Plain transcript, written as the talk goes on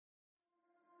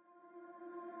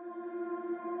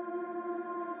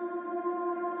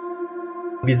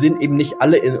Wir sind eben nicht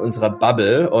alle in unserer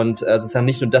Bubble und sozusagen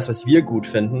nicht nur das, was wir gut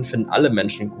finden, finden alle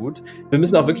Menschen gut. Wir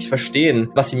müssen auch wirklich verstehen,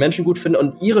 was die Menschen gut finden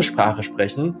und ihre Sprache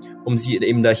sprechen, um sie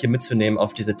eben da hier mitzunehmen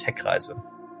auf diese Tech-Reise.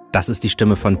 Das ist die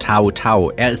Stimme von Tao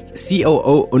Tao. Er ist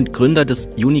COO und Gründer des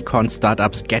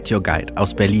Unicorn-Startups Get Your Guide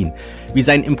aus Berlin. Wie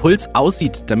sein Impuls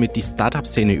aussieht, damit die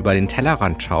Startup-Szene über den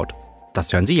Tellerrand schaut,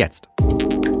 das hören Sie jetzt.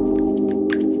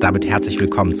 Damit herzlich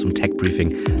willkommen zum Tech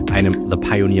Briefing, einem The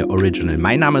Pioneer Original.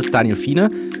 Mein Name ist Daniel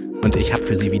Fiene und ich habe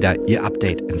für Sie wieder Ihr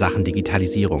Update in Sachen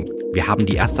Digitalisierung. Wir haben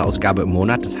die erste Ausgabe im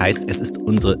Monat, das heißt, es ist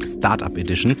unsere Startup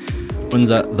Edition.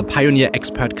 Unser The Pioneer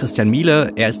Expert Christian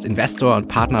Miele, er ist Investor und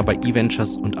Partner bei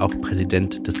eVentures und auch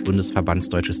Präsident des Bundesverbands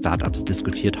Deutsche Startups,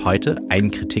 diskutiert heute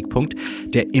einen Kritikpunkt,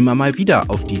 der immer mal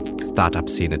wieder auf die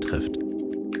Startup-Szene trifft.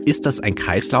 Ist das ein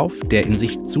Kreislauf, der in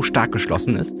sich zu stark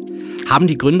geschlossen ist? Haben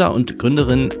die Gründer und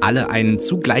Gründerinnen alle einen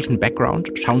zu gleichen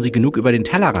Background? Schauen sie genug über den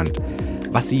Tellerrand?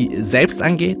 Was sie selbst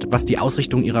angeht, was die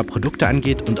Ausrichtung ihrer Produkte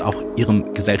angeht und auch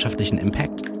ihrem gesellschaftlichen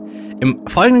Impact? Im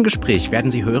folgenden Gespräch werden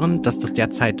Sie hören, dass das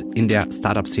derzeit in der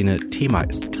Startup-Szene Thema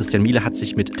ist. Christian Miele hat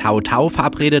sich mit Tao Tao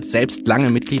verabredet, selbst lange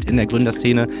Mitglied in der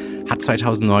Gründerszene, hat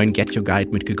 2009 Get Your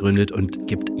Guide mitgegründet und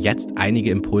gibt jetzt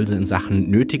einige Impulse in Sachen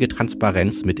nötige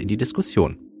Transparenz mit in die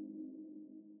Diskussion.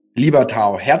 Lieber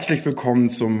Tao, herzlich willkommen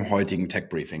zum heutigen Tech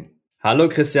Briefing. Hallo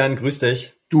Christian, grüß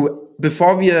dich. Du,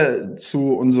 bevor wir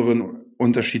zu unseren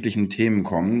unterschiedlichen Themen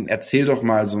kommen, erzähl doch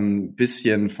mal so ein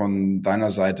bisschen von deiner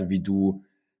Seite, wie du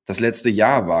das letzte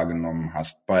Jahr wahrgenommen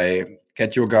hast. Bei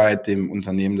Get Your Guide, dem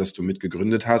Unternehmen, das du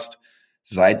mitgegründet hast,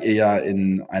 seid ihr ja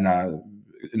in einer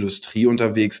Industrie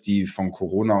unterwegs, die von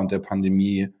Corona und der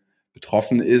Pandemie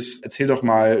betroffen ist. Erzähl doch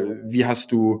mal, wie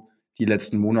hast du die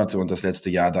letzten Monate und das letzte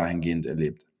Jahr dahingehend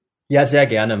erlebt? Ja, sehr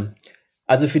gerne.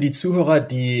 Also für die Zuhörer,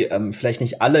 die vielleicht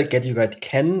nicht alle Get Your Guide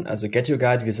kennen, also Get Your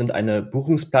Guide, wir sind eine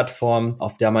Buchungsplattform,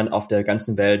 auf der man auf der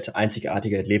ganzen Welt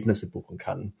einzigartige Erlebnisse buchen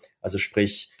kann. Also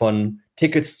sprich von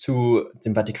Tickets zu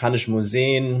den Vatikanischen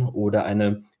Museen oder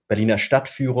eine Berliner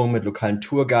Stadtführung mit lokalen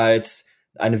Tourguides,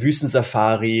 eine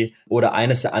Wüstensafari oder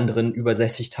eines der anderen über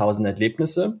 60.000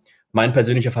 Erlebnisse. Mein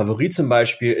persönlicher Favorit zum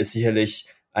Beispiel ist sicherlich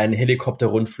ein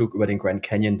Helikopterrundflug über den Grand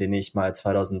Canyon, den ich mal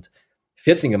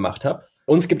 2014 gemacht habe.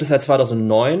 Uns gibt es seit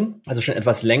 2009, also schon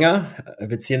etwas länger.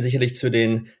 Wir zählen sicherlich zu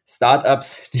den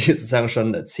Startups, die sozusagen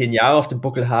schon 10 Jahre auf dem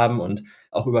Buckel haben und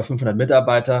auch über 500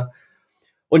 Mitarbeiter.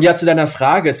 Und ja, zu deiner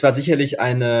Frage, es war sicherlich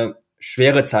eine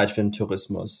schwere Zeit für den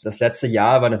Tourismus. Das letzte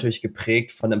Jahr war natürlich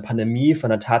geprägt von der Pandemie,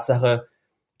 von der Tatsache,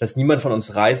 dass niemand von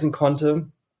uns reisen konnte.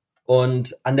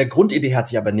 Und an der Grundidee hat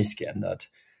sich aber nichts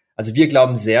geändert. Also wir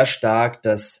glauben sehr stark,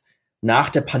 dass nach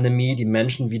der Pandemie die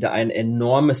Menschen wieder ein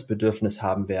enormes Bedürfnis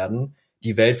haben werden,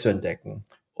 die Welt zu entdecken.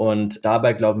 Und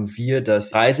dabei glauben wir,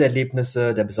 dass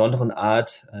Reiseerlebnisse der besonderen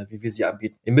Art, wie wir sie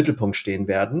anbieten, im Mittelpunkt stehen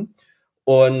werden.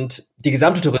 Und die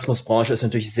gesamte Tourismusbranche ist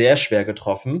natürlich sehr schwer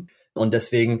getroffen. Und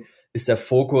deswegen ist der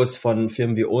Fokus von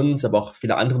Firmen wie uns, aber auch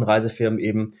viele anderen Reisefirmen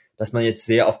eben, dass man jetzt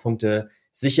sehr auf Punkte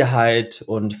Sicherheit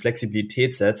und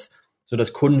Flexibilität setzt,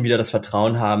 sodass Kunden wieder das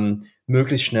Vertrauen haben,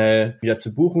 möglichst schnell wieder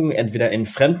zu buchen, entweder in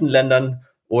fremden Ländern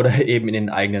oder eben in den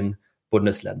eigenen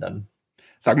Bundesländern.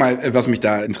 Sag mal, was mich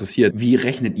da interessiert, wie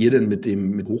rechnet ihr denn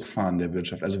mit Hochfahren der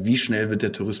Wirtschaft? Also wie schnell wird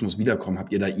der Tourismus wiederkommen?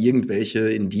 Habt ihr da irgendwelche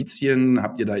Indizien?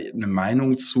 Habt ihr da eine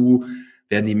Meinung zu?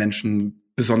 Werden die Menschen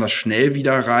besonders schnell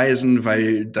wieder reisen,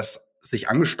 weil das sich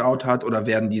angestaut hat, oder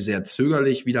werden die sehr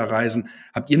zögerlich wieder reisen?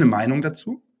 Habt ihr eine Meinung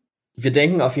dazu? Wir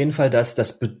denken auf jeden Fall, dass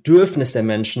das Bedürfnis der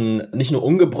Menschen nicht nur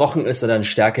ungebrochen ist, sondern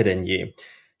stärker denn je.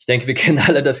 Ich denke, wir kennen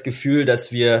alle das Gefühl,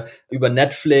 dass wir über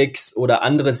Netflix oder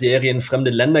andere Serien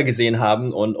fremde Länder gesehen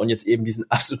haben und jetzt eben diesen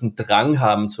absoluten Drang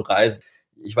haben zu reisen.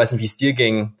 Ich weiß nicht, wie es dir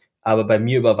ging, aber bei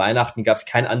mir über Weihnachten gab es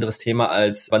kein anderes Thema,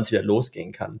 als wann es wieder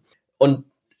losgehen kann. Und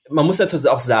man muss dazu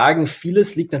auch sagen,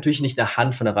 vieles liegt natürlich nicht in der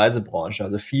Hand von der Reisebranche.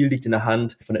 Also viel liegt in der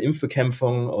Hand von der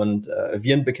Impfbekämpfung und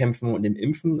Virenbekämpfung und dem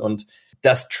Impfen. Und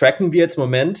das tracken wir jetzt im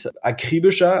Moment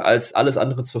akribischer als alles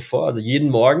andere zuvor. Also jeden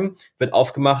Morgen wird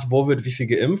aufgemacht, wo wird wie viel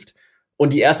geimpft.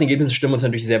 Und die ersten Ergebnisse stimmen uns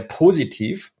natürlich sehr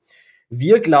positiv.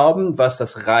 Wir glauben, was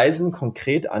das Reisen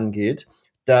konkret angeht,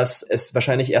 dass es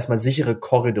wahrscheinlich erstmal sichere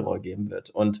Korridore geben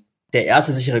wird. Und der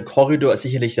erste sichere Korridor ist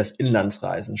sicherlich das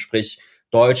Inlandsreisen, sprich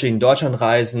Deutsche, die in Deutschland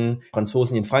reisen,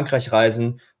 Franzosen, die in Frankreich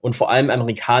reisen und vor allem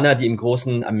Amerikaner, die im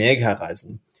großen Amerika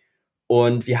reisen.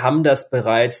 Und wir haben das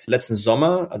bereits letzten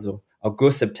Sommer, also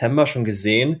August, September schon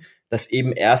gesehen, dass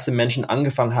eben erste Menschen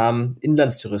angefangen haben,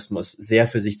 Inlandstourismus sehr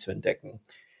für sich zu entdecken.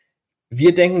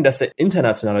 Wir denken, dass der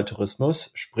internationale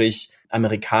Tourismus, sprich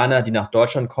Amerikaner, die nach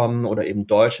Deutschland kommen oder eben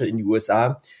Deutsche in die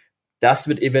USA, das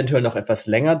wird eventuell noch etwas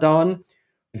länger dauern.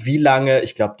 Wie lange?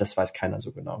 Ich glaube, das weiß keiner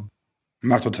so genau.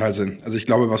 Macht total Sinn. Also ich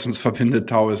glaube, was uns verbindet,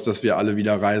 Tau, ist, dass wir alle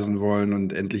wieder reisen wollen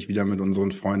und endlich wieder mit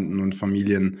unseren Freunden und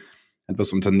Familien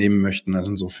etwas unternehmen möchten. Also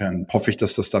insofern hoffe ich,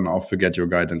 dass das dann auch für Get Your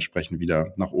Guide entsprechend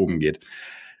wieder nach oben geht.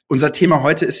 Unser Thema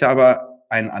heute ist ja aber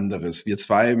ein anderes. Wir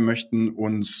zwei möchten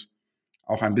uns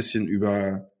auch ein bisschen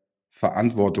über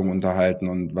Verantwortung unterhalten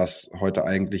und was heute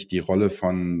eigentlich die Rolle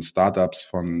von Startups,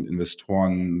 von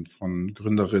Investoren, von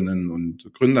Gründerinnen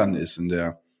und Gründern ist in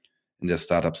der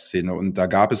Startup-Szene. Und da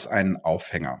gab es einen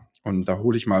Aufhänger. Und da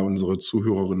hole ich mal unsere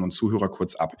Zuhörerinnen und Zuhörer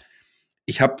kurz ab.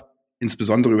 Ich habe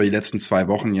insbesondere über die letzten 2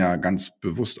 Wochen ja ganz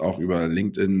bewusst auch über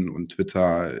LinkedIn und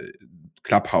Twitter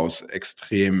Clubhouse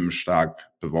extrem stark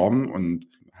beworben und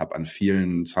habe an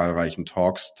vielen zahlreichen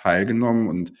Talks teilgenommen.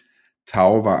 Und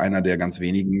Tau war einer der ganz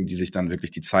wenigen, die sich dann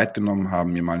wirklich die Zeit genommen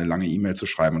haben, mir mal eine lange E-Mail zu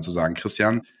schreiben und zu sagen,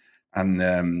 Christian,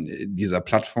 an dieser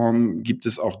Plattform gibt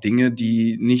es auch Dinge,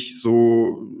 die nicht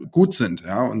so gut sind,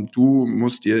 ja. Und du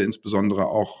musst dir insbesondere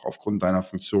auch aufgrund deiner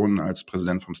Funktion als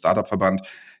Präsident vom Startup-Verband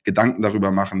Gedanken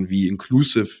darüber machen, wie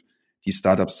inclusive die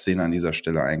Startup-Szene an dieser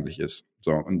Stelle eigentlich ist.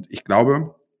 So, und ich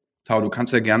glaube, Tau, du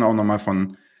kannst ja gerne auch nochmal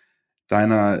von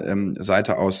deiner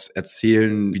Seite aus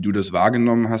erzählen, wie du das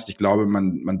wahrgenommen hast. Ich glaube,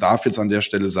 man darf jetzt an der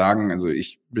Stelle sagen, also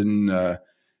ich bin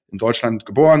in Deutschland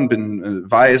geboren, bin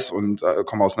weiß und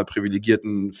komme aus einer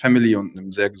privilegierten Family und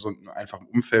einem sehr gesunden, einfachen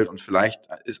Umfeld und vielleicht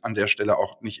ist an der Stelle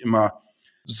auch nicht immer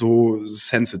so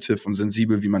sensitive und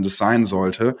sensibel, wie man das sein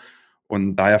sollte.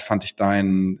 Und daher fand ich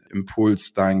deinen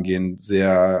Impuls dahingehend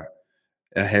sehr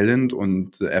erhellend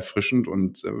und erfrischend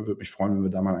und würde mich freuen, wenn wir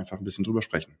da mal einfach ein bisschen drüber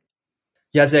sprechen.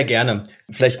 Ja, sehr gerne.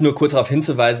 Vielleicht nur kurz darauf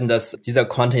hinzuweisen, dass dieser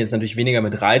Content jetzt natürlich weniger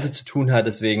mit Reise zu tun hat.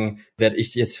 Deswegen werde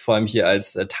ich jetzt vor allem hier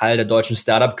als Teil der deutschen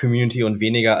Startup-Community und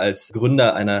weniger als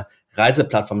Gründer einer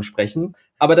Reiseplattform sprechen.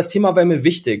 Aber das Thema war mir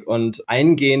wichtig und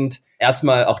eingehend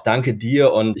erstmal auch danke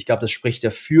dir. Und ich glaube, das spricht ja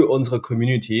für unsere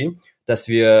Community, dass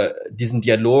wir diesen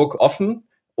Dialog offen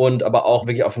und aber auch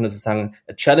wirklich auf eine sozusagen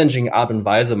challenging Art und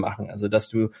Weise machen. Also, dass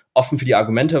du offen für die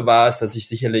Argumente warst, dass ich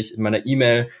sicherlich in meiner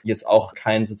E-Mail jetzt auch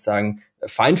keinen sozusagen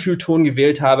Feinfühlton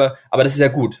gewählt habe. Aber das ist ja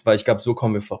gut, weil ich glaube, so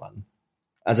kommen wir voran.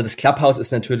 Also das Clubhouse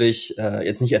ist natürlich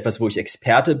jetzt nicht etwas, wo ich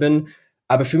Experte bin,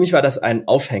 aber für mich war das ein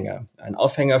Aufhänger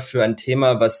für ein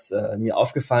Thema, was mir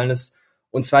aufgefallen ist.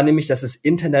 Und zwar nämlich, dass das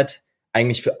Internet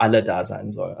eigentlich für alle da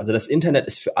sein soll. Also das Internet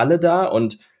ist für alle da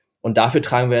und dafür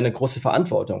tragen wir eine große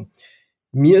Verantwortung.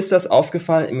 Mir ist das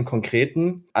aufgefallen im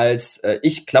Konkreten, als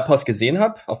ich Clubhouse gesehen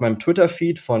habe auf meinem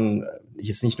Twitter-Feed von,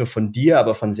 jetzt nicht nur von dir,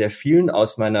 aber von sehr vielen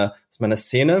aus meiner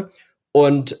Szene.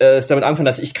 Und es damit angefangen,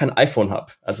 dass ich kein iPhone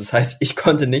habe. Also das heißt, ich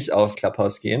konnte nicht auf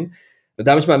Clubhouse gehen. Und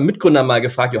da habe ich meinen Mitgründer mal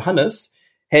gefragt, Johannes,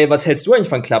 hey, was hältst du eigentlich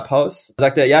von Clubhouse? Da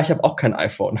sagt er, ja, ich habe auch kein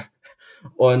iPhone.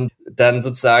 Und dann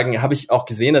sozusagen habe ich auch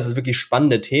gesehen, dass es wirklich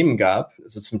spannende Themen gab,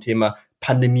 so zum Thema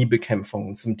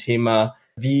Pandemiebekämpfung, zum Thema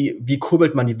wie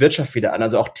kurbelt man die Wirtschaft wieder an?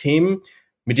 Also auch Themen,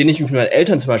 mit denen ich mich mit meinen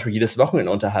Eltern zum Beispiel jedes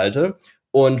Wochenende unterhalte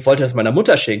und wollte das meiner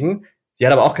Mutter schicken. Die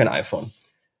hat aber auch kein iPhone.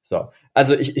 So.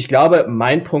 Also ich glaube,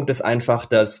 mein Punkt ist einfach,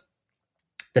 dass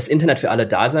das Internet für alle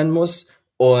da sein muss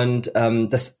und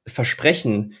das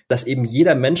Versprechen, dass eben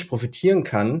jeder Mensch profitieren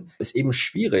kann, ist eben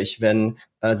schwierig, wenn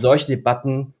solche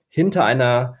Debatten hinter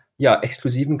einer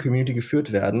exklusiven Community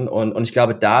geführt werden. Und ich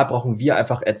glaube, da brauchen wir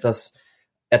einfach etwas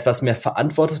mehr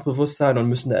Verantwortungsbewusstsein und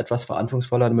müssen da etwas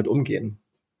verantwortungsvoller damit umgehen.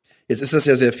 Jetzt ist das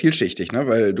ja sehr vielschichtig, ne?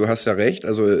 Weil du hast ja recht,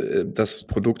 also das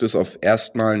Produkt ist auf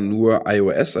erstmal nur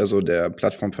iOS, also der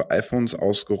Plattform für iPhones,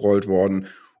 ausgerollt worden.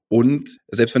 Und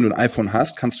selbst wenn du ein iPhone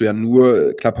hast, kannst du ja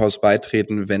nur Clubhouse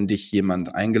beitreten, wenn dich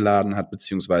jemand eingeladen hat,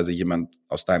 beziehungsweise jemand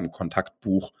aus deinem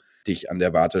Kontaktbuch dich an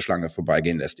der Warteschlange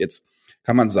vorbeigehen lässt. Jetzt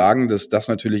kann man sagen, dass das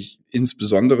natürlich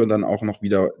insbesondere dann auch noch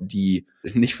wieder die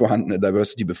nicht vorhandene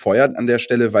Diversity befeuert an der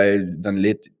Stelle, weil dann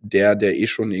lädt der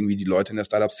schon irgendwie die Leute in der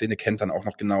Startup-Szene kennt, dann auch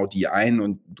noch genau die ein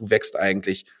und du wächst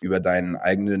eigentlich über deinen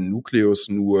eigenen Nukleus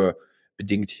nur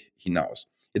bedingt hinaus.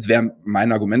 Jetzt wäre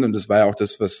mein Argument, und das war ja auch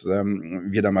das, was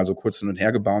wir da mal so kurz hin und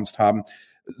her gebounced haben,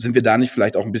 sind wir da nicht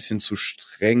vielleicht auch ein bisschen zu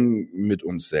streng mit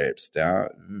uns selbst?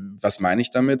 Ja? Was meine ich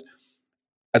damit?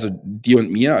 Also dir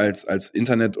und mir als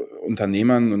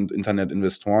Internetunternehmern und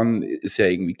Internetinvestoren ist ja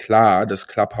irgendwie klar, dass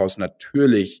Clubhouse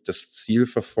natürlich das Ziel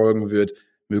verfolgen wird,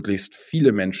 möglichst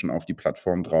viele Menschen auf die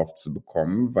Plattform drauf zu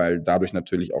bekommen, weil dadurch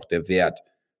natürlich auch der Wert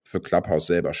für Clubhouse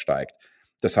selber steigt.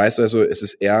 Das heißt also, es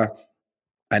ist eher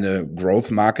eine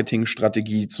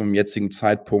Growth-Marketing-Strategie zum jetzigen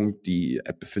Zeitpunkt. Die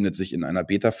App befindet sich in einer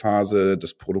Beta-Phase,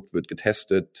 das Produkt wird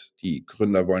getestet, die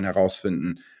Gründer wollen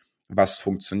herausfinden, was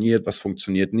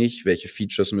funktioniert nicht, welche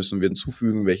Features müssen wir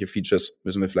hinzufügen, welche Features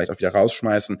müssen wir vielleicht auch wieder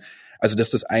rausschmeißen. Also dass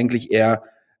das eigentlich eher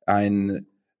ein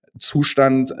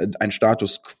Zustand, ein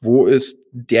Status quo ist,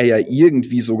 der ja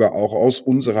irgendwie sogar auch aus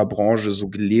unserer Branche so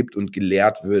gelebt und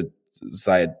gelehrt wird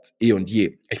seit eh und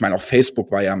je. Ich meine, auch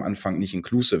Facebook war ja am Anfang nicht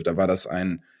inclusive, da war das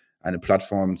eine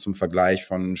Plattform zum Vergleich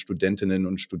von Studentinnen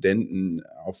und Studenten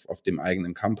auf dem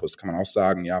eigenen Campus. Kann man auch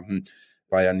sagen, ja,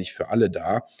 war ja nicht für alle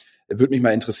da. Würde mich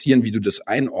mal interessieren, wie du das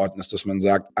einordnest, dass man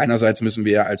sagt, einerseits müssen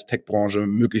wir ja als Tech-Branche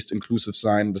möglichst inclusive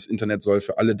sein, das Internet soll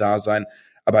für alle da sein,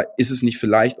 aber ist es nicht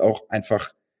vielleicht auch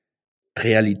einfach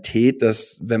Realität,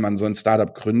 dass wenn man so ein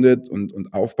Startup gründet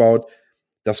und aufbaut,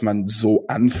 dass man so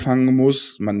anfangen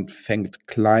muss, man fängt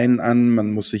klein an,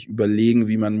 man muss sich überlegen,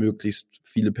 wie man möglichst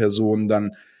viele Personen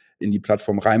dann in die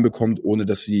Plattform reinbekommt, ohne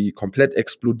dass sie komplett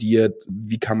explodiert.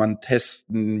 Wie kann man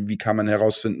testen? Wie kann man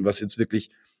herausfinden, was jetzt wirklich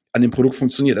an dem Produkt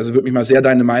funktioniert? Also würde mich mal sehr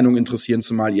deine Meinung interessieren,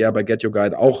 zumal ihr bei Get Your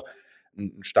Guide auch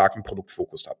einen starken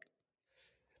Produktfokus habt.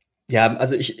 Ja,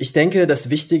 also ich denke, das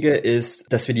Wichtige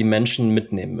ist, dass wir die Menschen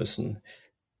mitnehmen müssen.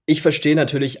 Ich verstehe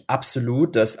natürlich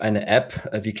absolut, dass eine App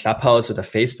wie Clubhouse oder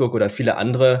Facebook oder viele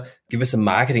andere gewisse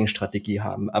Marketingstrategie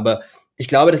haben. Aber ich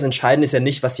glaube, das Entscheidende ist ja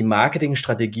nicht, was die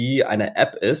Marketingstrategie einer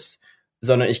App ist,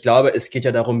 sondern ich glaube, es geht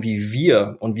ja darum, wie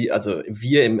wir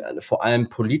vor allem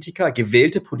Politiker,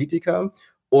 gewählte Politiker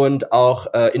und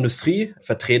auch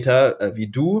Industrievertreter wie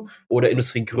du oder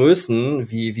Industriegrößen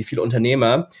wie viele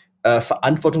Unternehmer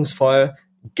verantwortungsvoll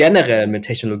generell mit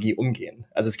Technologie umgehen.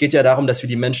 Also es geht ja darum, dass wir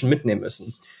die Menschen mitnehmen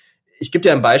müssen. Ich gebe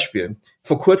dir ein Beispiel.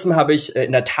 Vor kurzem habe ich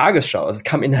in der Tagesschau, also es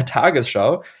kam in der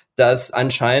Tagesschau, dass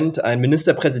anscheinend ein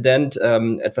Ministerpräsident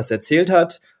etwas erzählt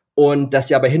hat und dass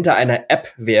sie aber hinter einer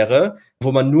App wäre,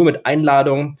 wo man nur mit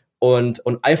Einladung und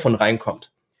iPhone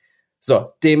reinkommt.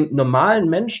 So, dem normalen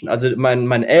Menschen, also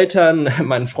meinen Eltern,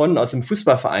 meinen Freunden aus dem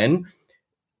Fußballverein,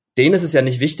 denen ist es ja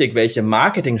nicht wichtig, welche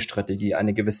Marketingstrategie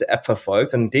eine gewisse App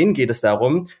verfolgt, sondern denen geht es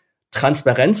darum,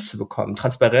 Transparenz zu bekommen.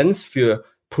 Transparenz für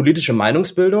politische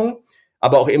Meinungsbildung,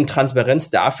 aber auch eben Transparenz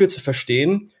dafür zu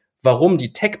verstehen, warum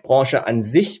die Tech-Branche an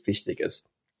sich wichtig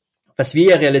ist. Was wir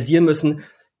ja realisieren müssen,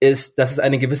 ist, dass es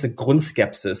eine gewisse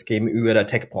Grundskepsis gegenüber der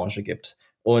Tech-Branche gibt.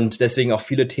 Und deswegen auch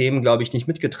viele Themen, glaube ich, nicht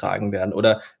mitgetragen werden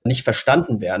oder nicht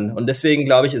verstanden werden. Und deswegen,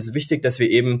 glaube ich, ist es wichtig, dass wir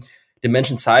eben den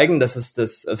Menschen zeigen, dass es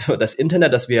das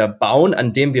Internet, das wir bauen,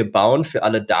 an dem wir bauen, für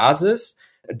alle da ist,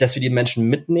 dass wir die Menschen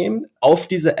mitnehmen auf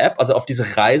diese App, also auf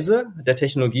diese Reise der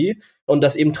Technologie und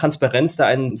dass eben Transparenz da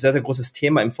ein sehr, sehr großes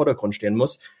Thema im Vordergrund stehen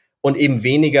muss und eben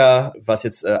weniger, was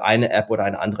jetzt eine App oder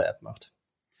eine andere App macht.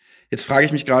 Jetzt frage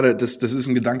ich mich gerade, das ist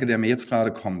ein Gedanke, der mir jetzt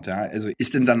gerade kommt, ja. Also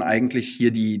ist denn dann eigentlich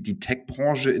hier die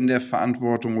Tech-Branche in der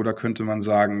Verantwortung oder könnte man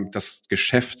sagen, das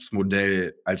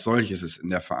Geschäftsmodell als solches ist in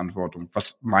der Verantwortung?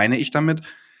 Was meine ich damit?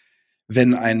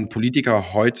 Wenn ein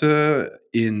Politiker heute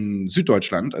in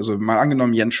Süddeutschland, also mal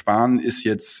angenommen, Jens Spahn ist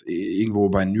jetzt irgendwo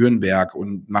bei Nürnberg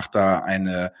und macht da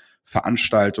eine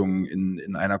Veranstaltung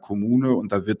in einer Kommune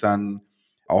und da wird dann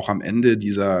auch am Ende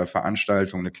dieser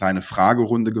Veranstaltung eine kleine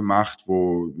Fragerunde gemacht,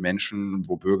 wo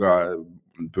Bürger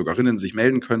und Bürgerinnen sich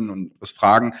melden können und was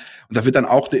fragen. Und da wird dann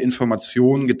auch eine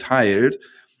Information geteilt,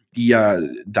 die ja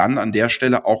dann an der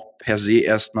Stelle auch per se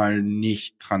erstmal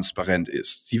nicht transparent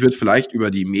ist. Sie wird vielleicht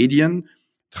über die Medien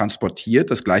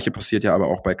transportiert. Das Gleiche passiert ja aber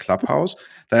auch bei Clubhouse.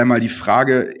 Daher mal die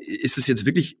Frage, ist es jetzt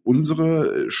wirklich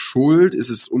unsere Schuld? Ist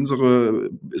es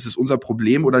unser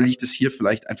Problem oder liegt es hier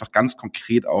vielleicht einfach ganz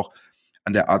konkret auch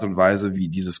an der Art und Weise, wie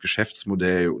dieses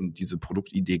Geschäftsmodell und diese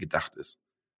Produktidee gedacht ist?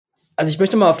 Also ich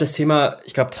möchte mal auf das Thema,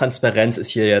 ich glaube, Transparenz ist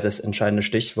hier ja das entscheidende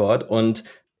Stichwort. Und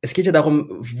es geht ja darum,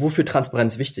 wofür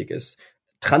Transparenz wichtig ist.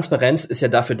 Transparenz ist ja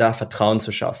dafür da, Vertrauen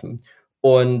zu schaffen.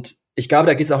 Und ich glaube,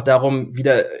 da geht es auch darum,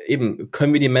 wieder eben,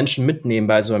 können wir die Menschen mitnehmen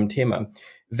bei so einem Thema.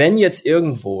 Wenn jetzt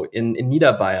irgendwo in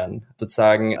Niederbayern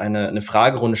sozusagen eine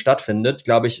Fragerunde stattfindet,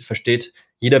 glaube ich, versteht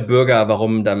jeder Bürger,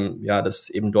 warum dann das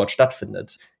eben dort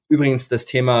stattfindet. Übrigens, das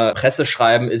Thema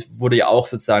Presseschreiben wurde ja auch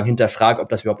sozusagen hinterfragt, ob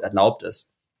das überhaupt erlaubt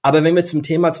ist. Aber wenn wir zum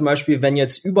Thema zum Beispiel, wenn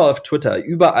jetzt überall auf Twitter,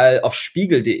 überall auf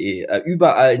Spiegel.de,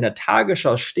 überall in der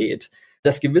Tagesschau steht,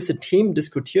 dass gewisse Themen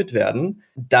diskutiert werden,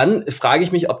 dann frage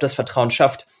ich mich, ob das Vertrauen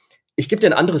schafft. Ich gebe dir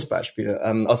ein anderes Beispiel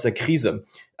aus der Krise.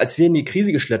 Als wir in die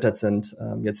Krise geschlittert sind,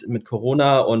 jetzt mit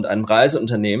Corona und einem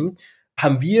Reiseunternehmen,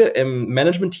 haben wir im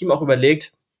Management-Team auch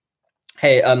überlegt,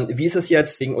 hey, wie ist es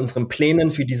jetzt wegen unseren Plänen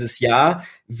für dieses Jahr?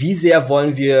 Wie sehr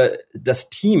wollen wir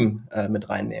das Team mit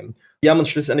reinnehmen? Wir haben uns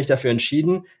schlussendlich dafür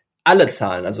entschieden, alle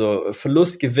Zahlen, also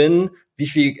Verlust, Gewinn, wie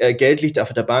viel Geld liegt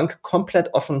auf der Bank,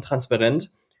 komplett offen und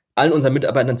transparent allen unseren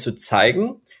Mitarbeitern zu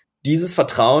zeigen. Dieses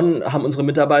Vertrauen haben unsere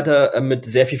Mitarbeiter mit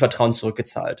sehr viel Vertrauen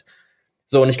zurückgezahlt.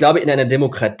 So, und ich glaube, in einer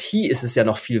Demokratie ist es ja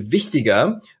noch viel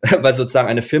wichtiger, weil sozusagen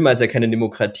eine Firma ist ja keine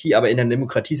Demokratie, aber in einer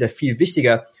Demokratie ist ja viel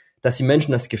wichtiger, dass die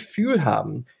Menschen das Gefühl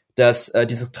haben, dass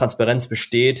diese Transparenz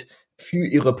besteht für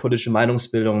ihre politische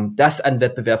Meinungsbildung, dass ein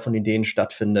Wettbewerb von Ideen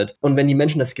stattfindet. Und wenn die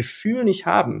Menschen das Gefühl nicht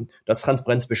haben, dass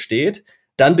Transparenz besteht,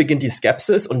 dann beginnt die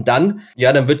Skepsis und dann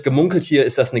wird gemunkelt hier,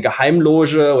 ist das eine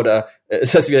Geheimloge oder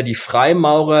ist das wieder die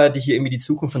Freimaurer, die hier irgendwie die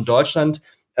Zukunft von Deutschland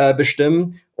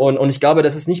bestimmen. Und ich glaube,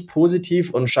 das ist nicht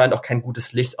positiv und scheint auch kein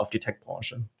gutes Licht auf die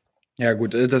Tech-Branche. Ja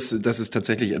gut, das ist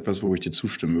tatsächlich etwas, wo ich dir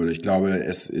zustimmen würde. Ich glaube,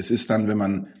 es ist dann, wenn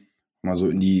man mal so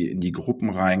in die Gruppen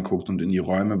reinguckt und in die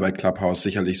Räume bei Clubhouse,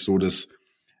 sicherlich so, dass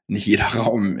nicht jeder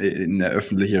Raum eine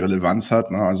öffentliche Relevanz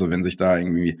hat. Ne? Also wenn sich da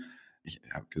irgendwie, ich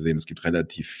habe gesehen, es gibt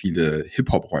relativ viele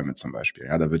Hip-Hop-Räume zum Beispiel.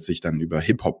 Ja, da wird sich dann über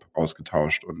Hip-Hop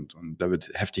ausgetauscht und da wird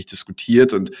heftig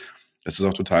diskutiert und das ist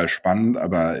auch total spannend,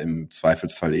 aber im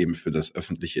Zweifelsfall eben für das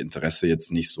öffentliche Interesse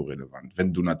jetzt nicht so relevant.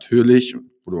 Wenn du natürlich,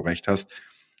 wo du recht hast,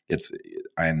 jetzt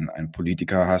ein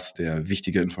Politiker hast, der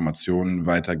wichtige Informationen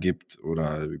weitergibt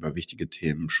oder über wichtige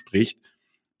Themen spricht,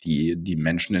 die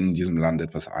Menschen in diesem Land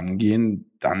etwas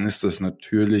angehen, dann ist das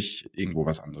natürlich irgendwo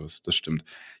was anderes. Das stimmt.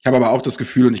 Ich habe aber auch das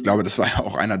Gefühl, und ich glaube, das war ja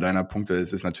auch einer deiner Punkte,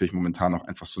 es ist natürlich momentan auch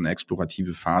einfach so eine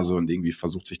explorative Phase und irgendwie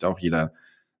versucht sich da auch jeder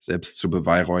selbst zu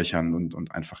beweihräuchern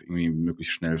und einfach irgendwie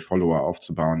möglichst schnell Follower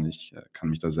aufzubauen. Ich kann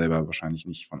mich da selber wahrscheinlich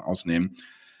nicht von ausnehmen.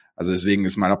 Also deswegen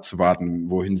ist mal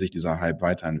abzuwarten, wohin sich dieser Hype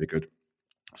weiterentwickelt.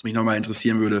 Was mich nochmal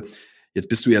interessieren würde, jetzt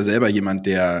bist du ja selber jemand,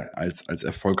 der als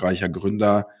erfolgreicher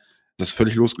Gründer, das ist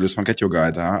völlig losgelöst von Get Your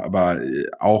Guide, ja, aber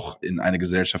auch in eine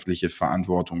gesellschaftliche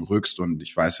Verantwortung rückst. Und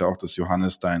ich weiß ja auch, dass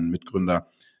Johannes, dein Mitgründer,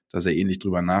 da sehr ähnlich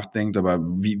drüber nachdenkt. Aber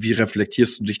wie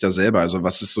reflektierst du dich da selber? Also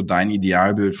was ist so dein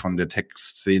Idealbild von der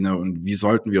Tech-Szene und wie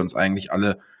sollten wir uns eigentlich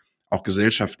alle auch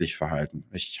gesellschaftlich verhalten?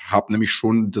 Ich habe nämlich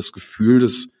schon das Gefühl,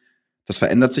 dass das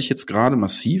verändert sich jetzt gerade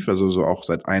massiv, also so auch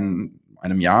seit einem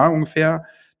Jahr ungefähr.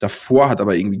 Davor hat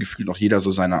aber irgendwie gefühlt auch jeder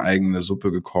so seine eigene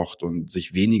Suppe gekocht und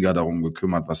sich weniger darum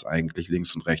gekümmert, was eigentlich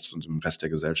links und rechts und im Rest der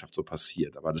Gesellschaft so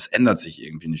passiert. Aber das ändert sich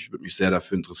irgendwie nicht. Ich würde mich sehr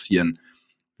dafür interessieren,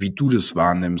 wie du das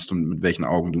wahrnimmst und mit welchen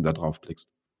Augen du da drauf blickst.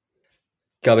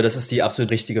 Ich glaube, das ist die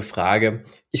absolut richtige Frage.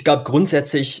 Ich glaube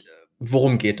grundsätzlich,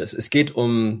 worum geht es? Es geht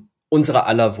um unsere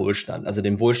aller Wohlstand, also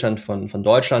den Wohlstand von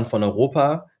Deutschland, von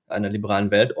Europa, einer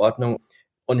liberalen Weltordnung.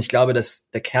 Und ich glaube, dass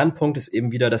der Kernpunkt ist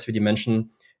eben wieder, dass wir die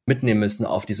Menschen mitnehmen müssen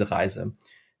auf diese Reise.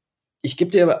 Ich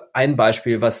gebe dir ein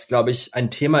Beispiel, was, glaube ich,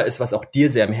 ein Thema ist, was auch dir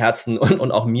sehr im Herzen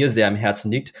und auch mir sehr im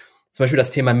Herzen liegt. Zum Beispiel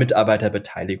das Thema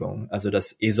Mitarbeiterbeteiligung, also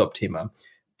das ESOP-Thema.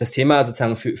 Das Thema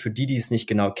sozusagen für die es nicht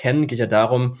genau kennen, geht ja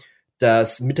darum,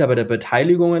 dass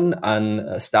Mitarbeiterbeteiligungen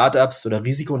an Startups oder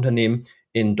Risikounternehmen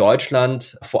in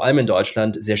Deutschland, vor allem in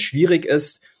Deutschland, sehr schwierig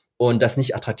ist und das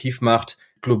nicht attraktiv macht,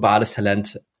 globales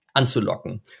Talent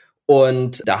anzulocken.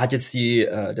 Und da hat jetzt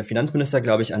der Finanzminister,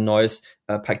 glaube ich, ein neues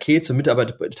Paket zur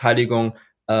Mitarbeiterbeteiligung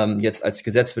jetzt als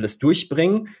Gesetz will es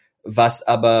durchbringen, was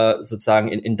aber sozusagen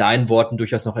in deinen Worten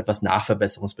durchaus noch etwas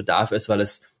Nachverbesserungsbedarf ist, weil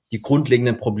es die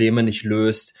grundlegenden Probleme nicht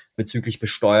löst bezüglich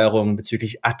Besteuerung,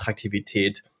 bezüglich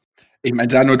Attraktivität. Ich meine,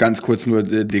 da nur ganz kurz nur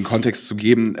den Kontext zu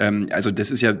geben. Also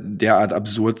das ist ja derart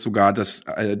absurd sogar, dass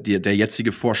der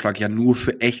jetzige Vorschlag ja nur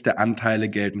für echte Anteile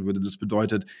gelten würde. Das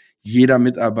bedeutet, jeder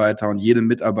Mitarbeiter und jede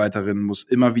Mitarbeiterin muss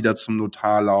immer wieder zum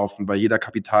Notar laufen. Bei jeder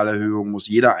Kapitalerhöhung muss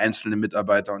jeder einzelne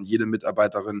Mitarbeiter und jede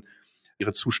Mitarbeiterin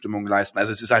ihre Zustimmung leisten.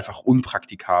 Also es ist einfach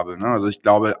unpraktikabel. Ne? Also ich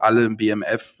glaube, alle im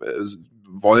BMF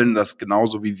wollen das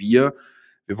genauso wie wir.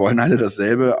 Wir wollen alle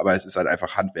dasselbe, aber es ist halt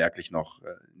einfach handwerklich noch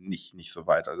nicht so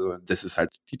weit. Also das ist halt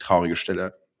die traurige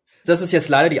Stelle. Das ist jetzt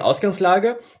leider die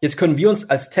Ausgangslage. Jetzt können wir uns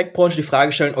als Tech-Branche die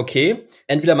Frage stellen, okay,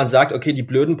 entweder man sagt, okay, die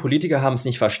blöden Politiker haben es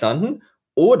nicht verstanden,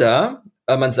 oder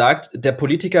man sagt, der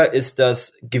Politiker ist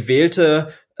das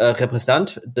gewählte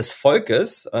Repräsentant des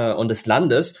Volkes und des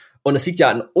Landes und es liegt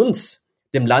ja an uns,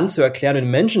 dem Land zu erklären und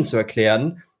den Menschen zu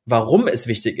erklären, warum es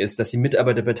wichtig ist, dass die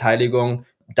Mitarbeiterbeteiligung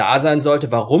da sein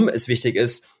sollte, warum es wichtig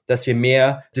ist, dass wir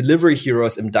mehr Delivery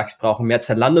Heroes im DAX brauchen, mehr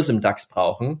Zalandos im DAX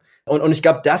brauchen. Und ich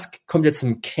glaube, das kommt jetzt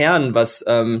zum Kern, was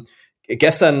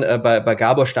gestern bei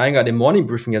Gabor Steingart im Morning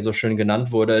Briefing ja so schön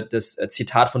genannt wurde, das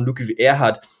Zitat von Lucky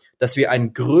Erhard, dass wir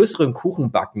einen größeren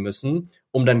Kuchen backen müssen,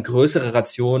 um dann größere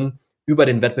Rationen über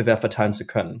den Wettbewerb verteilen zu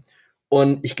können.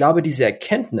 Und ich glaube, diese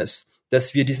Erkenntnis,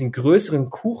 dass wir diesen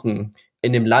größeren Kuchen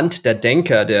in dem Land der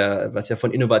Denker, was ja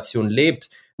von Innovation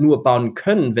lebt, nur bauen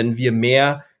können, wenn wir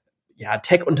mehr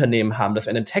Tech-Unternehmen haben, dass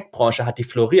wir eine Tech-Branche hat, die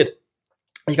floriert.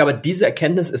 Ich glaube, diese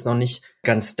Erkenntnis ist noch nicht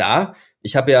ganz da.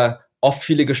 Ich habe ja oft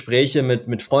viele Gespräche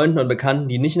mit Freunden und Bekannten,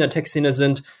 die nicht in der Tech-Szene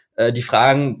sind, die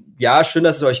fragen, ja, schön,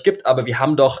 dass es euch gibt, aber wir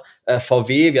haben doch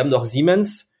VW, wir haben doch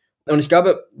Siemens. Und ich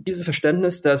glaube, dieses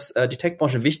Verständnis, dass die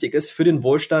Tech-Branche wichtig ist für den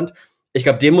Wohlstand, ich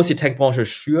glaube, den muss die Tech-Branche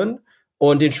schüren.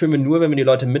 Und den schüren wir nur, wenn wir die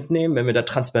Leute mitnehmen, wenn wir da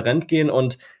transparent gehen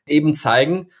und eben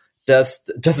zeigen, dass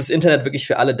das Internet wirklich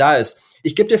für alle da ist.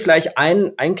 Ich gebe dir vielleicht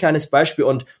ein kleines Beispiel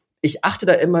und ich achte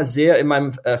da immer sehr in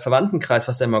meinem Verwandtenkreis,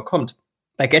 was da immer kommt.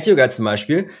 Bei Get Your Guide zum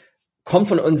Beispiel kommt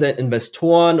von unseren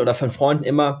Investoren oder von Freunden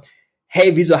immer,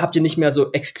 hey, wieso habt ihr nicht mehr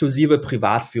so exklusive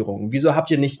Privatführungen? Wieso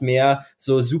habt ihr nicht mehr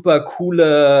so super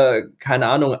coole, keine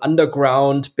Ahnung,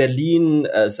 Underground Berlin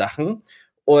Sachen?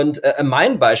 Und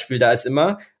mein Beispiel da ist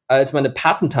immer, als meine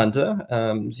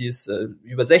Patentante, sie ist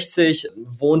über 60,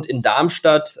 wohnt in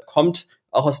Darmstadt, kommt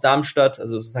auch aus Darmstadt,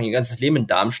 also sozusagen ihr ganzes Leben in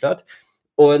Darmstadt.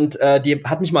 Und die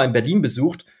hat mich mal in Berlin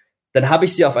besucht. Dann habe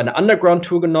ich sie auf eine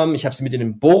Underground-Tour genommen. Ich habe sie mit in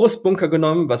den Boris-Bunker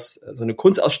genommen, was so eine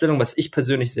Kunstausstellung, was ich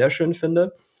persönlich sehr schön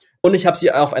finde. Und ich habe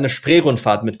sie auf eine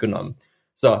Spreerundfahrt mitgenommen.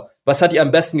 So, was hat ihr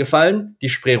am besten gefallen? Die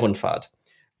Spreerundfahrt.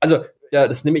 Also, ja,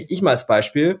 das nehme ich mal als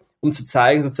Beispiel, um zu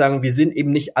zeigen, sozusagen, wir sind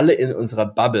eben nicht alle in unserer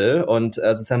Bubble und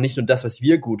sozusagen nicht nur das, was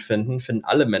wir gut finden, finden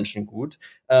alle Menschen gut.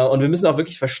 Und wir müssen auch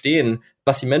wirklich verstehen,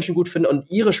 was die Menschen gut finden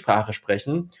und ihre Sprache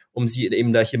sprechen, um sie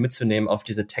eben da hier mitzunehmen auf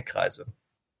diese Tech-Reise.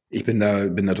 Ich bin da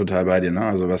total bei dir, ne?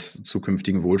 Also was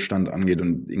zukünftigen Wohlstand angeht,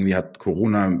 und irgendwie hat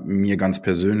Corona mir ganz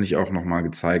persönlich auch nochmal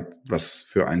gezeigt, was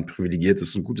für ein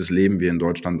privilegiertes und gutes Leben wir in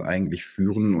Deutschland eigentlich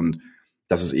führen und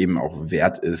dass es eben auch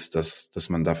wert ist, dass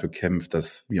man dafür kämpft,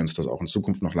 dass wir uns das auch in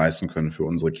Zukunft noch leisten können für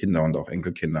unsere Kinder und auch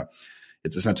Enkelkinder.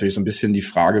 Jetzt ist natürlich so ein bisschen die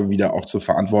Frage wieder auch zur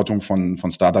Verantwortung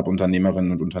von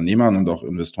Startup-Unternehmerinnen und Unternehmern und auch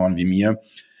Investoren wie mir.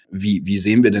 Wie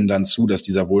sehen wir denn dann zu, dass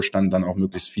dieser Wohlstand dann auch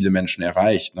möglichst viele Menschen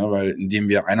erreicht? Ne? Weil indem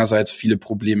wir einerseits viele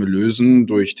Probleme lösen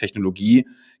durch Technologie,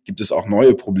 gibt es auch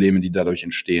neue Probleme, die dadurch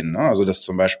entstehen. Ne? Also dass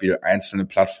zum Beispiel einzelne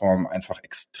Plattformen einfach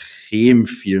extrem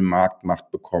viel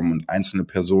Marktmacht bekommen und einzelne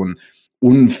Personen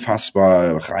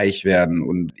unfassbar reich werden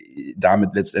und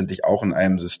damit letztendlich auch in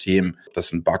einem System,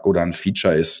 das ein Bug oder ein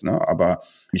Feature ist. Ne? Aber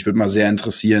mich würde mal sehr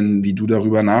interessieren, wie du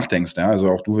darüber nachdenkst. Ja? Also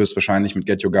auch du wirst wahrscheinlich mit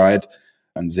Get Your Guide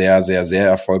ein sehr, sehr, sehr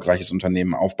erfolgreiches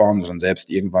Unternehmen aufbauen und dann selbst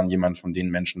irgendwann jemand von den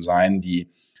Menschen sein, die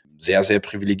sehr, sehr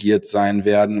privilegiert sein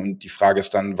werden. Und die Frage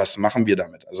ist dann, was machen wir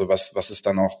damit? Also was ist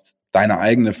dann auch deine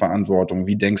eigene Verantwortung?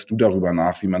 Wie denkst du darüber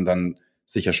nach, wie man dann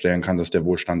sicherstellen kann, dass der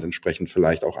Wohlstand entsprechend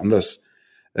vielleicht auch anders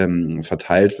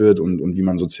verteilt wird und wie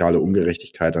man soziale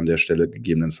Ungerechtigkeit an der Stelle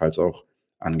gegebenenfalls auch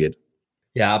angeht?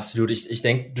 Ja, absolut. Ich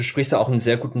denke, du sprichst da auch einen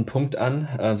sehr guten Punkt an,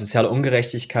 soziale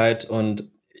Ungerechtigkeit.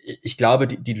 Und ich glaube,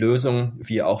 die Lösung,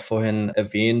 wie auch vorhin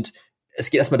erwähnt, es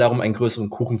geht erstmal darum, einen größeren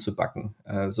Kuchen zu backen.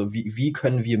 Also wie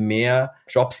können wir mehr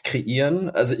Jobs kreieren?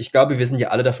 Also ich glaube, wir sind ja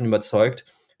alle davon überzeugt,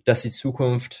 dass die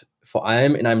Zukunft vor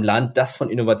allem in einem Land, das von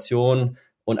Innovation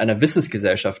und einer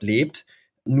Wissensgesellschaft lebt,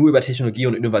 nur über Technologie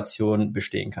und Innovation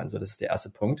bestehen kann. So, das ist der erste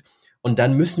Punkt. Und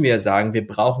dann müssen wir sagen, wir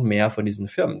brauchen mehr von diesen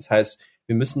Firmen. Das heißt,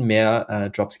 wir müssen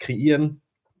mehr Jobs kreieren,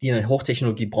 die in der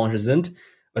Hochtechnologiebranche sind,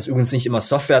 was übrigens nicht immer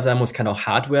Software sein muss, kann auch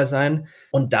Hardware sein.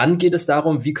 Und dann geht es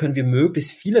darum, wie können wir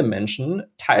möglichst viele Menschen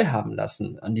teilhaben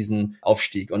lassen an diesem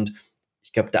Aufstieg. Und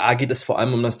ich glaube, da geht es vor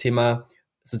allem um das Thema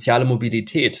soziale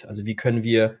Mobilität. Also wie können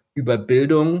wir über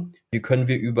Bildung, wie können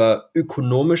wir über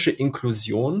ökonomische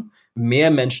Inklusion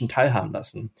mehr Menschen teilhaben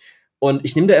lassen. Und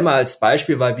ich nehme da immer als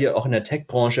Beispiel, weil wir auch in der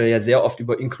Tech-Branche ja sehr oft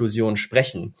über Inklusion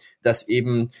sprechen, dass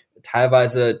eben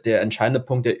teilweise der entscheidende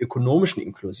Punkt der ökonomischen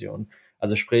Inklusion,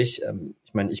 also sprich,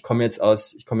 ich meine, ich komme jetzt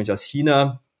aus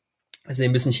China, ich sehe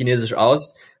ein bisschen chinesisch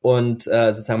aus und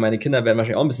sozusagen meine Kinder werden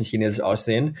wahrscheinlich auch ein bisschen chinesisch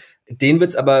aussehen. Denen wird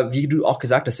es aber, wie du auch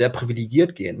gesagt hast, sehr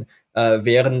privilegiert gehen,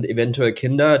 während eventuell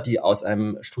Kinder, die aus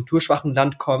einem strukturschwachen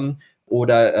Land kommen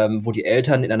oder wo die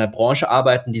Eltern in einer Branche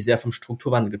arbeiten, die sehr vom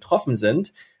Strukturwandel getroffen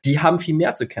sind, die haben viel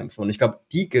mehr zu kämpfen. Und ich glaube,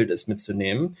 die gilt es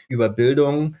mitzunehmen über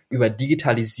Bildung, über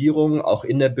Digitalisierung, auch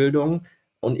in der Bildung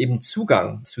und eben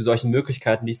Zugang zu solchen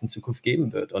Möglichkeiten, die es in Zukunft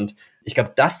geben wird. Und ich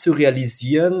glaube, das zu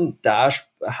realisieren, da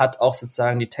hat auch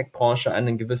sozusagen die Tech-Branche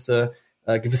eine gewisse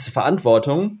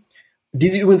Verantwortung, die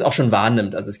sie übrigens auch schon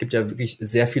wahrnimmt. Also es gibt ja wirklich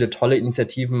sehr viele tolle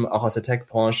Initiativen, auch aus der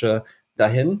Tech-Branche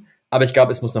dahin. Aber ich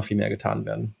glaube, es muss noch viel mehr getan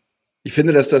werden. Ich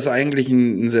finde, dass das eigentlich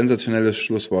ein sensationelles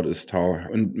Schlusswort ist, Tau.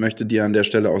 Und möchte dir an der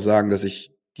Stelle auch sagen, dass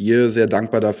ich dir sehr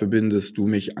dankbar dafür bin, dass du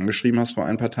mich angeschrieben hast vor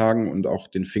ein paar Tagen und auch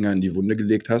den Finger in die Wunde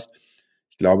gelegt hast.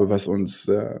 Ich glaube, was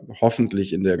uns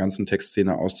hoffentlich in der ganzen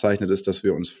Tech-Szene auszeichnet, ist, dass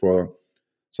wir uns vor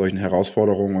solchen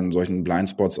Herausforderungen und solchen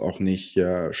Blindspots auch nicht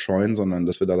scheuen, sondern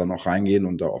dass wir da dann auch reingehen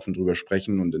und da offen drüber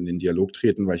sprechen und in den Dialog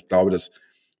treten, weil ich glaube, dass,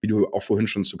 wie du auch vorhin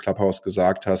schon zu Clubhouse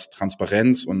gesagt hast,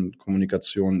 Transparenz und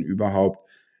Kommunikation überhaupt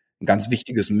ein ganz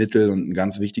wichtiges Mittel und ein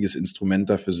ganz wichtiges Instrument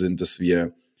dafür sind, dass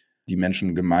wir die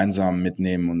Menschen gemeinsam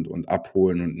mitnehmen und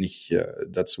abholen und nicht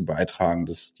dazu beitragen,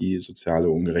 dass die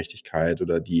soziale Ungerechtigkeit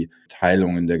oder die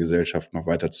Teilung in der Gesellschaft noch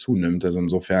weiter zunimmt. Also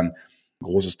insofern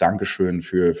Großes Dankeschön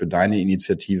für deine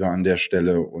Initiative an der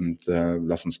Stelle und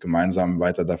lass uns gemeinsam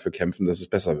weiter dafür kämpfen, dass es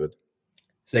besser wird.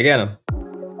 Sehr gerne.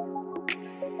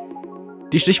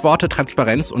 Die Stichworte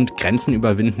Transparenz und Grenzen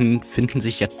überwinden finden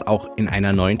sich jetzt auch in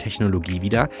einer neuen Technologie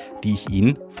wieder, die ich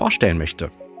Ihnen vorstellen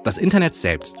möchte. Das Internet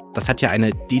selbst, das hat ja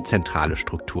eine dezentrale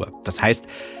Struktur. Das heißt,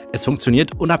 es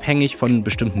funktioniert unabhängig von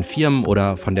bestimmten Firmen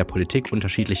oder von der Politik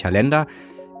unterschiedlicher Länder.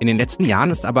 In den letzten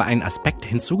Jahren ist aber ein Aspekt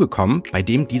hinzugekommen, bei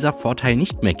dem dieser Vorteil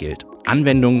nicht mehr gilt.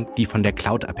 Anwendungen, die von der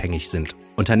Cloud abhängig sind.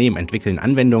 Unternehmen entwickeln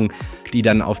Anwendungen, die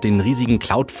dann auf den riesigen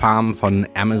Cloud-Farmen von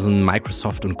Amazon,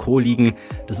 Microsoft und Co. liegen.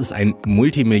 Das ist ein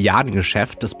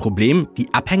Multimilliardengeschäft. Das Problem,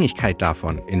 die Abhängigkeit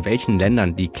davon, in welchen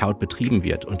Ländern die Cloud betrieben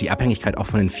wird und die Abhängigkeit auch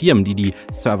von den Firmen, die die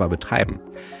Server betreiben.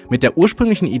 Mit der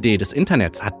ursprünglichen Idee des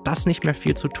Internets hat das nicht mehr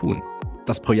viel zu tun.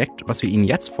 Das Projekt, was wir Ihnen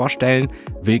jetzt vorstellen,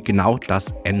 will genau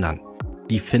das ändern.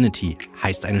 Dfinity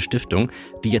heißt eine Stiftung,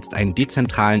 die jetzt einen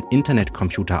dezentralen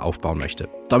Internetcomputer aufbauen möchte.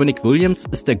 Dominic Williams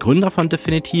ist der Gründer von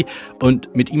Dfinity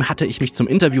und mit ihm hatte ich mich zum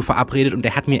Interview verabredet und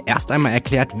er hat mir erst einmal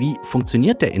erklärt, wie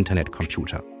funktioniert der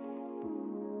Internetcomputer.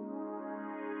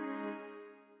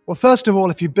 Well, first of all,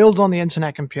 if you build on the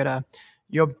internet computer,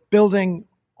 you're building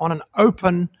on an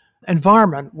open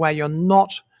environment where you're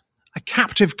not a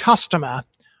captive customer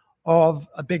of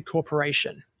a big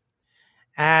corporation.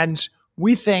 And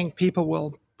we think people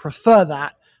will prefer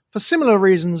that for similar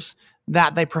reasons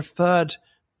that they preferred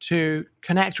to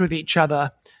connect with each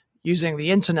other using the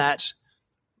internet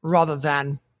rather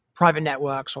than private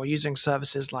networks or using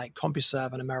services like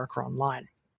CompuServe and America Online.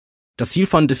 Das Ziel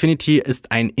von Dfinity ist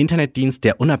ein Internetdienst,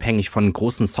 der unabhängig von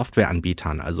großen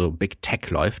Softwareanbietern, also Big Tech,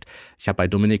 läuft. Ich habe bei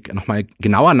Dominik nochmal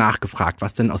genauer nachgefragt,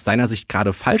 was denn aus seiner Sicht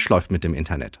gerade falsch läuft mit dem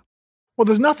Internet. Well,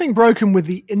 there's nothing broken with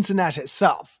the internet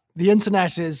itself. The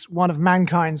internet is one of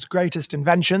mankind's greatest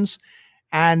inventions,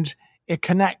 and it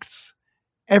connects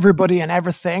everybody and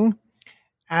everything,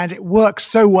 and it works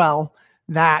so well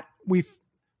that we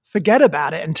forget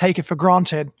about it and take it for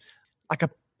granted like a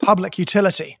public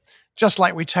utility, just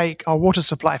like we take our water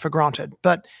supply for granted.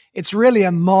 But it's really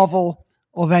a marvel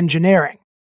of engineering.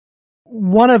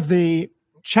 One of the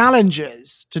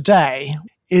challenges today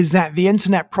is that the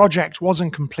internet project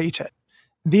wasn't completed.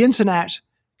 The internet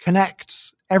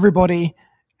connects everybody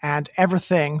and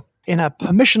everything in a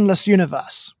permissionless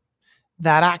universe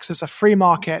that acts as a free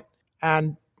market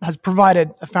and has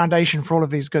provided a foundation for all of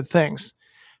these good things.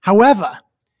 However,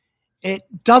 it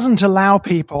doesn't allow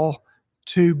people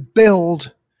to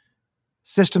build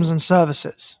systems and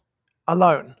services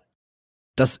alone.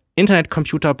 Das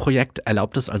Internetcomputer-Projekt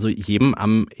erlaubt es also jedem,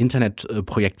 am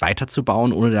Internetprojekt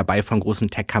weiterzubauen, ohne dabei von großen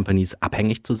Tech-Companies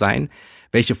abhängig zu sein.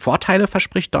 Welche Vorteile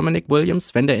verspricht Dominic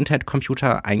Williams, wenn der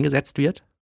Internetcomputer eingesetzt wird?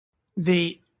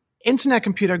 The Internet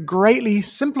computer greatly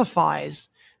simplifies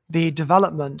the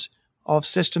development of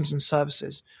systems and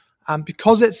services.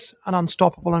 Because it's an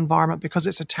unstoppable environment, because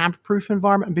it's a tamper-proof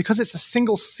environment, and because it's a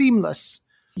single seamless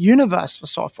universe for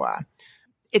software,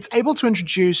 it's able to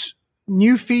introduce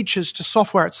new features to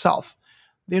software itself.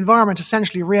 The environment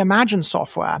essentially reimagines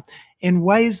software in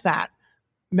ways that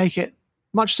make it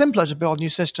much simpler to build new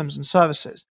systems and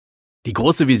services. Die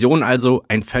große Vision also,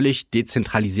 ein völlig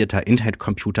dezentralisierter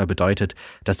Internetcomputer bedeutet,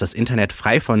 dass das Internet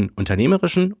frei von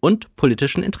unternehmerischen und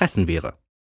politischen Interessen wäre.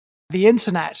 The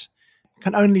internet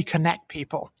can only connect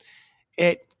people.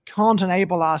 It can't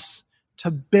enable us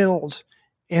to build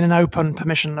in an open,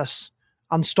 permissionless,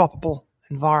 unstoppable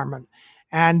environment.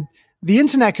 And the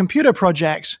Internet Computer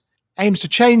Project aims to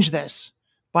change this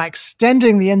by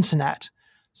extending the internet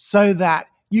so that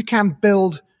you can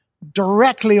build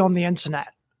directly on the internet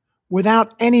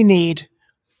without any need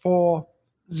for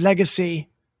legacy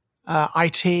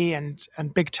IT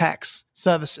and big tech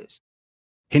services.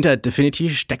 Hinter Dfinity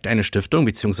steckt eine Stiftung,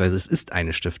 beziehungsweise es ist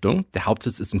eine Stiftung. Der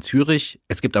Hauptsitz ist in Zürich.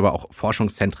 Es gibt aber auch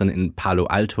Forschungszentren in Palo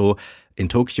Alto, in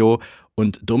Tokio.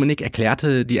 Und Dominik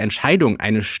erklärte die Entscheidung,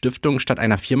 eine Stiftung statt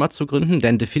einer Firma zu gründen,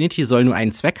 denn Dfinity soll nur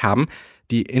einen Zweck haben,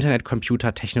 die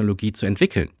Internetcomputer-Technologie zu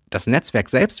entwickeln. Das Netzwerk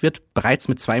selbst wird bereits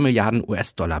mit 2 Milliarden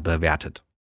US-Dollar bewertet.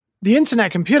 The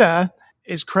Internet Computer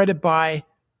is created by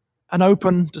an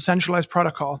open, decentralized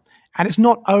protocol, and it's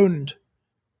not owned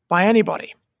by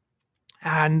anybody.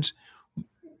 And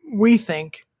we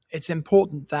think it's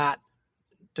important that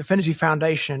Dfinity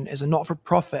Foundation is a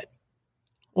not-for-profit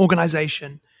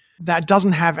organization that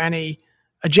doesn't have any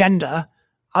agenda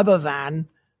other than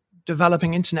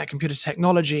developing internet computer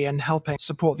technology and helping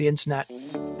support the internet.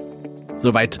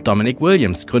 Soweit Dominic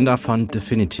Williams, Gründer von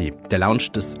Dfinity. Der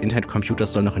Launch des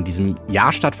Internetcomputers soll noch in diesem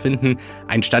Jahr stattfinden.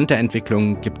 Einen Stand der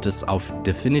Entwicklung gibt es auf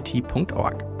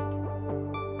dfinity.org.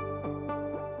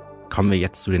 Kommen wir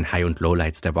jetzt zu den High- und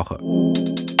Lowlights der Woche.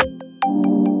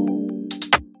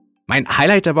 Mein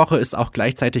Highlight der Woche ist auch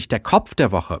gleichzeitig der Kopf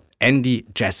der Woche, Andy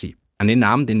Jassy. An den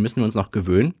Namen, den müssen wir uns noch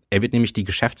gewöhnen. Er wird nämlich die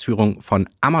Geschäftsführung von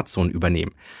Amazon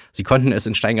übernehmen. Sie konnten es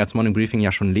in Steingarts Morning Briefing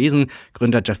ja schon lesen.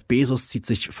 Gründer Jeff Bezos zieht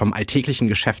sich vom alltäglichen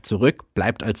Geschäft zurück,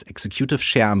 bleibt als Executive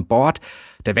Chair an Bord.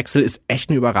 Der Wechsel ist echt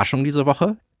eine Überraschung diese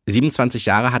Woche. 27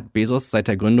 Jahre hat Bezos seit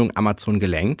der Gründung Amazon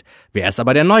gelenkt. Wer ist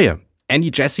aber der Neue? Andy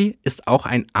Jassy ist auch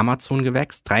ein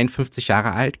Amazon-Gewächs, 53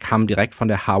 Jahre alt, kam direkt von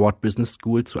der Harvard Business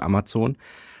School zu Amazon.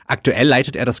 Aktuell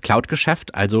leitet er das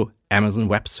Cloud-Geschäft, also Amazon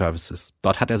Web Services.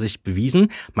 Dort hat er sich bewiesen.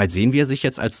 Mal sehen, wie er sich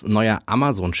jetzt als neuer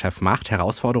Amazon-Chef macht.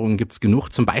 Herausforderungen gibt es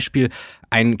genug, zum Beispiel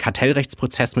einen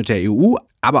Kartellrechtsprozess mit der EU,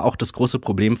 aber auch das große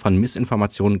Problem von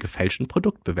Missinformationen, gefälschten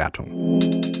Produktbewertungen.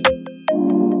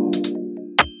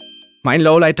 Mein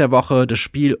Lowlight der Woche, das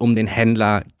Spiel um den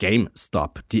Händler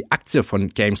GameStop. Die Aktie von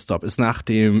GameStop ist nach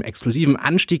dem explosiven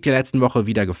Anstieg der letzten Woche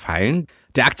wieder gefallen.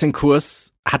 Der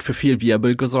Aktienkurs hat für viel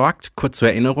Wirbel gesorgt. Kurz zur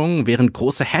Erinnerung, während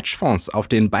große Hedgefonds auf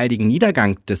den baldigen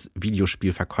Niedergang des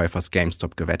Videospielverkäufers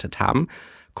GameStop gewettet haben,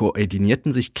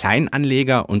 koordinierten sich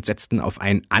Kleinanleger und setzten auf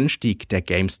einen Anstieg der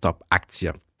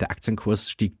GameStop-Aktie. Der Aktienkurs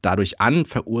stieg dadurch an,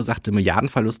 verursachte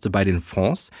Milliardenverluste bei den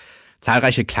Fonds.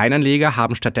 Zahlreiche Kleinanleger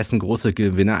haben stattdessen große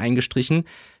Gewinne eingestrichen.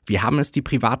 Wie haben es die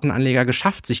privaten Anleger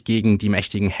geschafft, sich gegen die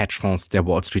mächtigen Hedgefonds der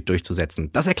Wall Street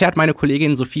durchzusetzen? Das erklärt meine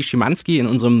Kollegin Sophie Schimanski in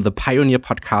unserem The Pioneer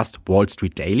Podcast Wall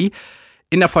Street Daily.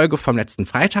 In der Folge vom letzten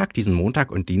Freitag, diesen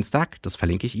Montag und Dienstag. Das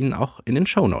verlinke ich Ihnen auch in den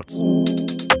Shownotes.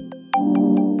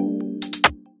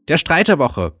 Der Streit der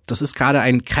Woche, das ist gerade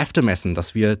ein Kräftemessen,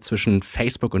 das wir zwischen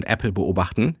Facebook und Apple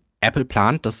beobachten. Apple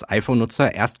plant, dass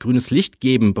iPhone-Nutzer erst grünes Licht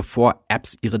geben, bevor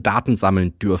Apps ihre Daten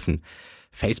sammeln dürfen.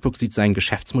 Facebook sieht sein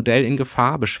Geschäftsmodell in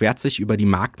Gefahr, beschwert sich über die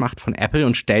Marktmacht von Apple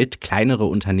und stellt kleinere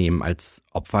Unternehmen als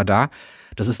Opfer dar.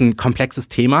 Das ist ein komplexes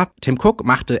Thema. Tim Cook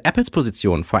machte Apples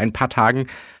Position vor ein paar Tagen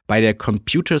bei der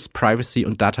Computers Privacy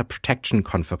and Data Protection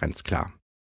Konferenz klar.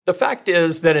 The fact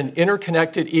is that an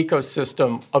interconnected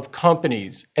ecosystem of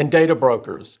companies and data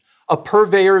brokers, of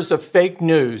purveyors of fake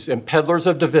news and peddlers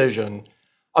of division,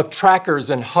 of trackers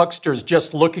and hucksters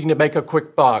just looking to make a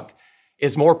quick buck,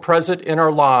 is more present in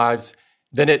our lives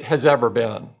than it has ever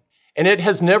been. And it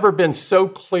has never been so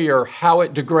clear how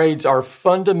it degrades our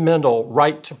fundamental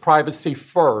right to privacy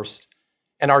first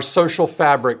and our social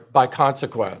fabric by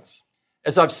consequence.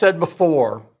 As I've said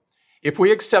before, if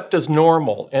we accept as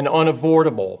normal and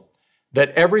unavoidable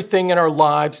that everything in our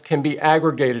lives can be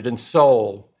aggregated and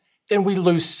sold, then we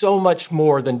lose so much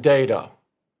more than data.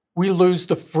 We lose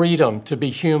the freedom to be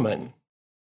human.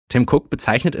 Tim Cook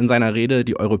bezeichnet in seiner Rede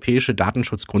die Europäische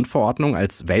Datenschutzgrundverordnung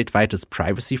als weltweites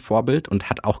Privacy-Vorbild und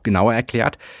hat auch genauer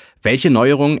erklärt, welche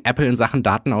Neuerungen Apple in Sachen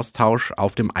Datenaustausch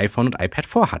auf dem iPhone und iPad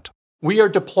vorhat. We are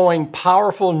deploying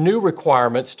powerful new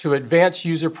requirements to advance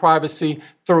user privacy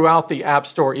throughout the App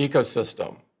Store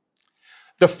ecosystem.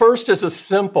 The first is a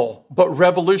simple but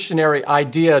revolutionary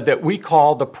idea that we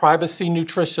call the Privacy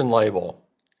Nutrition Label.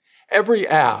 Every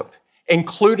app,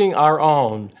 including our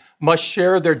own, must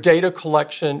share their data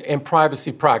collection and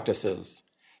privacy practices.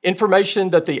 Information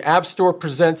that the App Store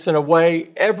presents in a way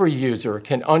every user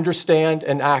can understand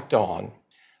and act on.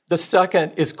 The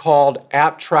second is called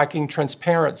App Tracking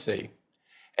Transparency.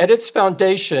 At its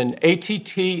foundation,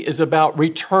 ATT is about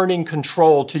returning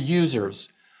control to users,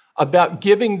 about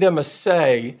giving them a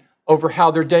say over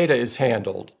how their data is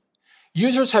handled.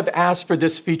 Users have asked for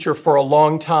this feature for a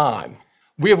long time.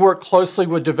 We have worked closely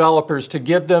with developers to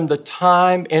give them the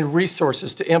time and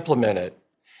resources to implement it.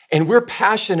 And we're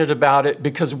passionate about it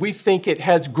because we think it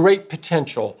has great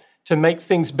potential to make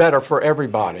things better for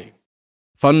everybody.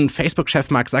 Von Facebook-Chef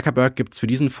Mark Zuckerberg gibt's für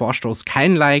diesen Vorstoß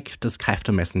kein Like, das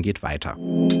Kräftemessen geht weiter.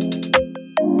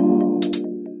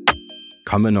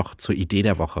 Kommen wir noch zur Idee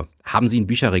der Woche. Haben Sie ein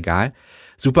Bücherregal?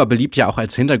 Super beliebt ja auch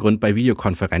als Hintergrund bei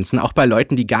Videokonferenzen, auch bei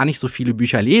Leuten, die gar nicht so viele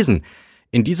Bücher lesen.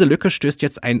 In diese Lücke stößt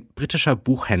jetzt ein britischer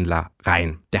Buchhändler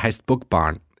rein. Der heißt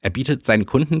Bookbarn. Er bietet seinen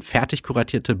Kunden fertig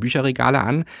kuratierte Bücherregale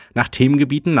an, nach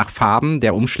Themengebieten, nach Farben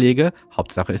der Umschläge.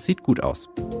 Hauptsache, es sieht gut aus.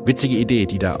 Witzige Idee,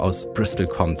 die da aus Bristol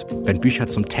kommt, wenn Bücher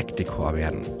zum Tech-Dekor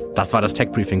werden. Das war das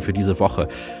Tech-Briefing für diese Woche.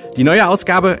 Die neue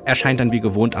Ausgabe erscheint dann wie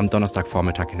gewohnt am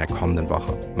Donnerstagvormittag in der kommenden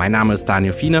Woche. Mein Name ist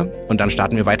Daniel Fiene und dann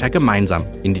starten wir weiter gemeinsam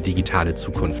in die digitale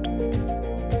Zukunft.